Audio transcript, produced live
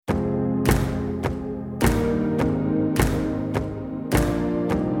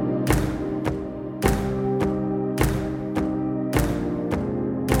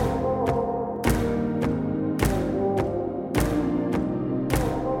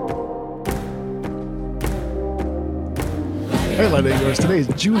Hey, Light Anglers. Today is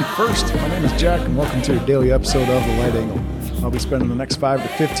June 1st. My name is Jack, and welcome to your daily episode of The Light Angle. I'll be spending the next 5 to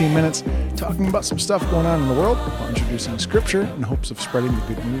 15 minutes talking about some stuff going on in the world while introducing Scripture in hopes of spreading the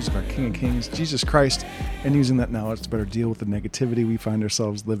good news of our King of Kings, Jesus Christ, and using that knowledge to better deal with the negativity we find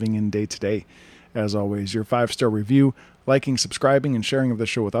ourselves living in day to day. As always, your 5-star review, liking, subscribing, and sharing of the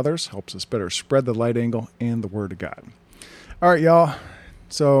show with others helps us better spread the Light Angle and the Word of God. All right, y'all.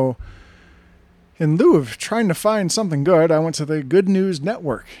 So, in lieu of trying to find something good, I went to the Good News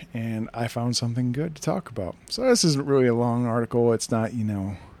Network, and I found something good to talk about. So this isn't really a long article. It's not,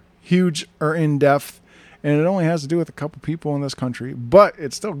 huge or in-depth, and it only has to do with a couple people in this country, but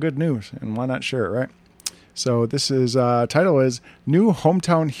it's still good news, and why not share it, right? So this is, title is New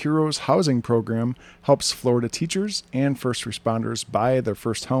Hometown Heroes Housing Program Helps Florida Teachers and First Responders Buy Their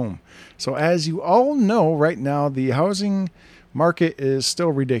First Home. So as you all know, right now, the housing market is still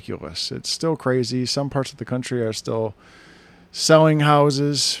ridiculous. It's still crazy. Some parts of the country are still selling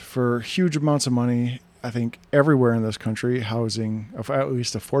houses for huge amounts of money. I think everywhere in this country, housing, at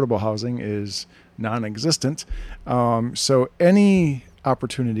least affordable housing, is non-existent. So any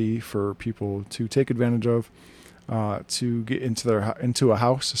opportunity for people to take advantage of, to get into a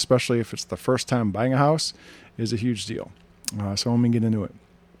house, especially if it's the first time buying a house, is a huge deal. So let me get into it.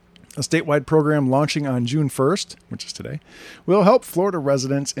 A statewide program launching on June 1st, which is today, will help Florida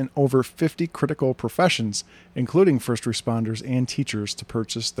residents in over 50 critical professions, including first responders and teachers, to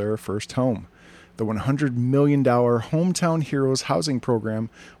purchase their first home. The $100 million Hometown Heroes Housing Program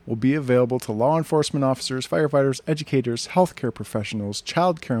will be available to law enforcement officers, firefighters, educators, healthcare professionals,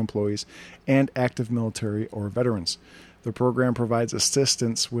 child care employees, and active military or veterans. The program provides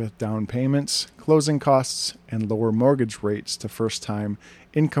assistance with down payments, closing costs, and lower mortgage rates to first-time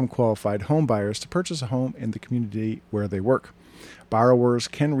income-qualified home buyers to purchase a home in the community where they work. Borrowers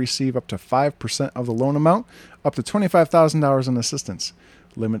can receive up to 5% of the loan amount, up to $25,000 in assistance.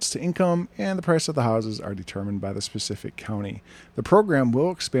 Limits to income and the price of the houses are determined by the specific county. The program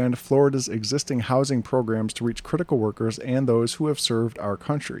will expand Florida's existing housing programs to reach critical workers and those who have served our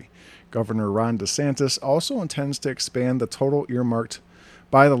country. Governor Ron DeSantis also intends to expand the total earmarked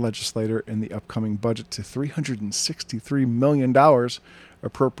by the legislature in the upcoming budget to $363 million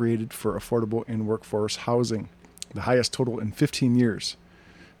appropriated for affordable and workforce housing, the highest total in 15 years.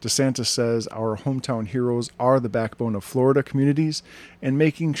 DeSantis says our hometown heroes are the backbone of Florida communities, and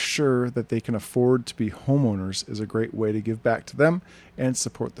making sure that they can afford to be homeowners is a great way to give back to them and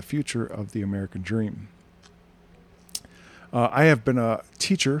support the future of the American dream. I have been a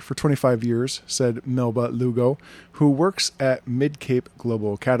teacher for 25 years, said Melba Lugo, who works at Mid-Cape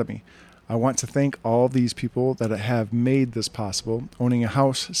Global Academy. I want to thank all these people that have made this possible. Owning a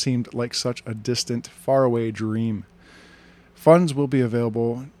house seemed like such a distant, faraway dream. Funds will be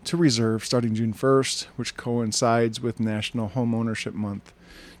available to reserve starting June 1st, which coincides with National Homeownership Month.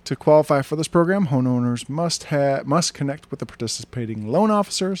 To qualify for this program, homeowners must connect with the participating loan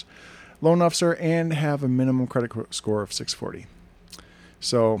officer and have a minimum credit score of 640.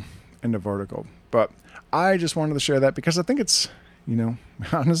 So, end of article. But I just wanted to share that because I think it's,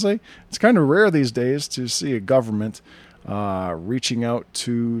 honestly, it's kind of rare these days to see a government reaching out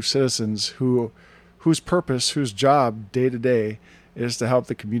to citizens whose purpose, whose job day to day is to help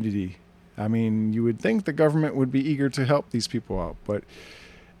the community. I mean, you would think the government would be eager to help these people out, but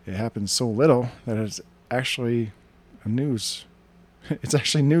it happens so little that it's actually news. It's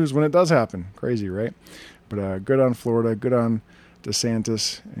actually news when it does happen. Crazy, right? But good on Florida, good on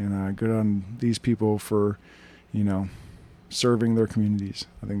DeSantis, and good on these people for, serving their communities.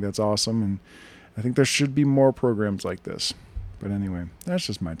 I think that's awesome, and I think there should be more programs like this. But anyway, that's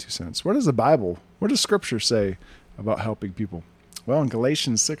just my 2 cents. What does the Bible, what does Scripture say about helping people? Well, in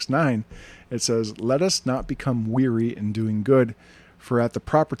Galatians 6:9, it says, "Let us not become weary in doing good, for at the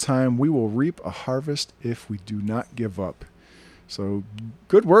proper time we will reap a harvest if we do not give up." So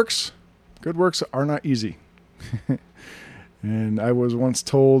good works are not easy. And I was once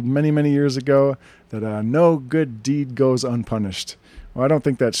told many, many years ago that no good deed goes unpunished. Well, I don't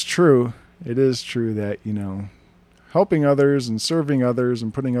think that's true. It is true that, helping others and serving others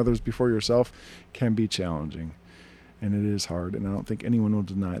and putting others before yourself can be challenging. And it is hard, and I don't think anyone will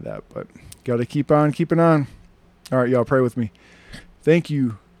deny that. But got to keep on keeping on. All right, y'all, pray with me. Thank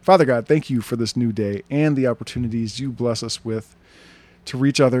you, Father God, thank you for this new day and the opportunities you bless us with to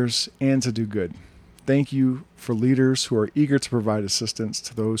reach others and to do good. Thank you for leaders who are eager to provide assistance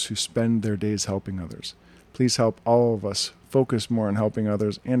to those who spend their days helping others. Please help all of us focus more on helping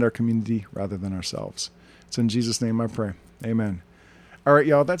others and our community rather than ourselves. It's in Jesus' name I pray. Amen. All right,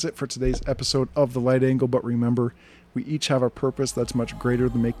 y'all, that's it for today's episode of The Light Angle. But remember, we each have a purpose that's much greater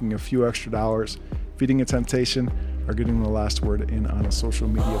than making a few extra dollars, feeding a temptation, or are getting the last word in on a social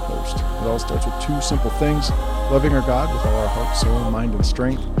media post. It all starts with two simple things: loving our God with all our heart, soul, mind, and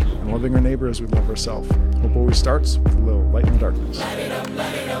strength, and loving our neighbor as we love ourselves. Hope always starts with a little light in the darkness. Light it up,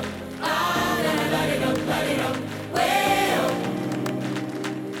 light it up.